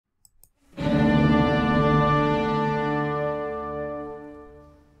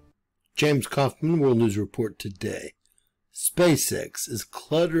James Kaufman, World News Report today. SpaceX is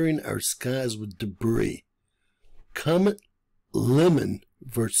cluttering our skies with debris. Comet Lemmon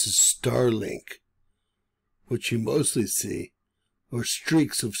versus Starlink. What you mostly see are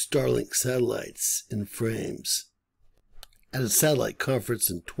streaks of Starlink satellites in frames. At a satellite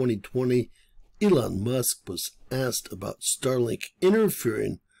conference in 2020, Elon Musk was asked about Starlink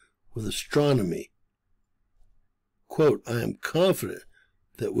interfering with astronomy. Quote, "I am confident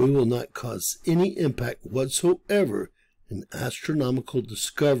that we will not cause any impact whatsoever in astronomical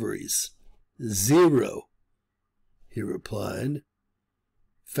discoveries. Zero," he replied.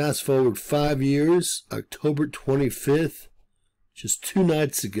 Fast forward 5 years, October 25th, just 2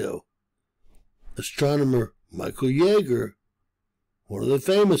 nights ago, astronomer Michael Yeager, one of the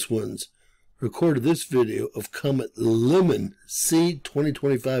famous ones, recorded this video of Comet Lemmon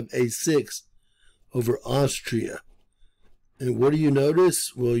C2025A6 over Austria. And what do you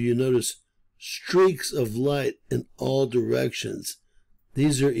notice? Well, you notice streaks of light in all directions.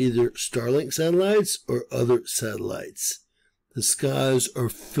 These are either Starlink satellites or other satellites. The skies are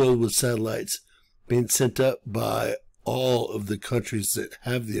filled with satellites being sent up by all of the countries that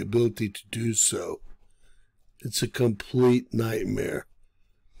have the ability to do so. It's a complete nightmare.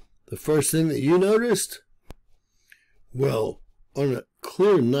 The first thing that you noticed? Well, on a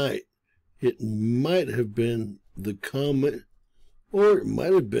clear night, it might have been the comet, or it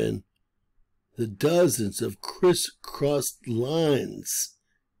might have been the dozens of crisscrossed lines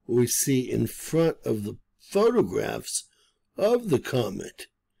we see in front of the photographs of the comet.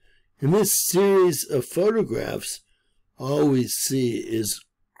 In this series of photographs, all we see is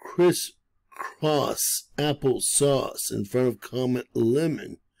crisscross applesauce in front of Comet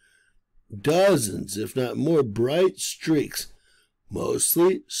Lemmon. Dozens, if not more, bright streaks,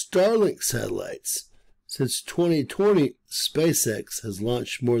 mostly Starlink satellites. Since 2020, SpaceX has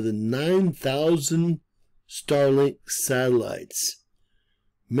launched more than 9,000 Starlink satellites.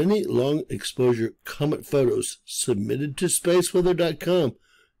 Many long-exposure comet photos submitted to spaceweather.com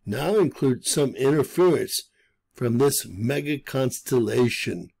now include some interference from this mega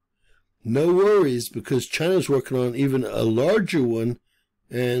constellation. No worries, because China's working on even a larger one,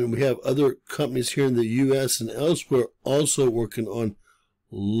 and we have other companies here in the U.S. and elsewhere also working on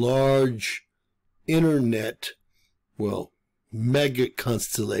large internet, well, mega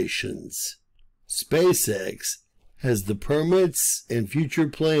constellations. SpaceX has the permits and future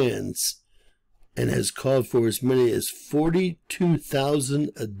plans and has called for as many as 42,000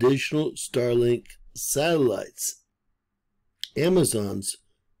 additional Starlink satellites. Amazon's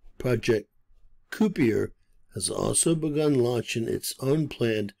Project Kuiper has also begun launching its own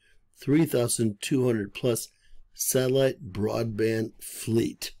planned 3,200 plus satellite broadband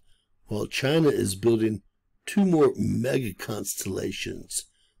fleet, while China is building 2 more mega constellations,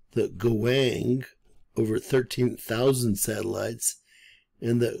 the Guang, over 13,000 satellites,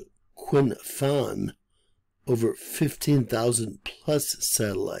 and the Qianfan, over 15,000 plus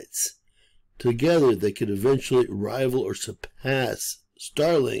satellites. Together, they could eventually rival or surpass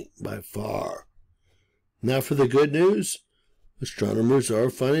Starlink by far. Now for the good news. Astronomers are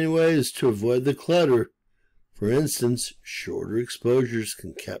finding ways to avoid the clutter. For instance, shorter exposures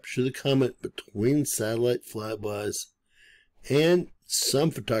can capture the comet between satellite flybys, and some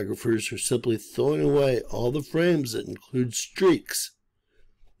photographers are simply throwing away all the frames that include streaks.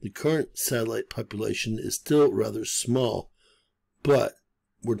 The current satellite population is still rather small, but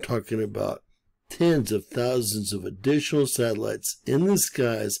we're talking about tens of thousands of additional satellites in the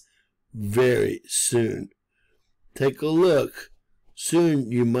skies very soon. Take a look. Soon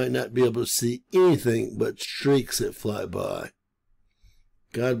you might not be able to see anything but streaks that fly by.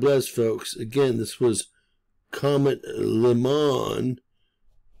 God bless, folks. Again, this was Comet Lemmon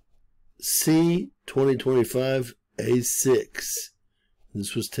C2025A6.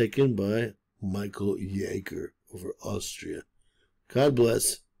 This was taken by Michael Yeager over Austria. God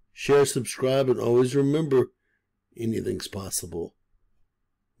bless. Share, subscribe, and always remember, anything's possible.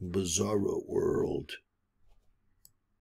 Bizarro world.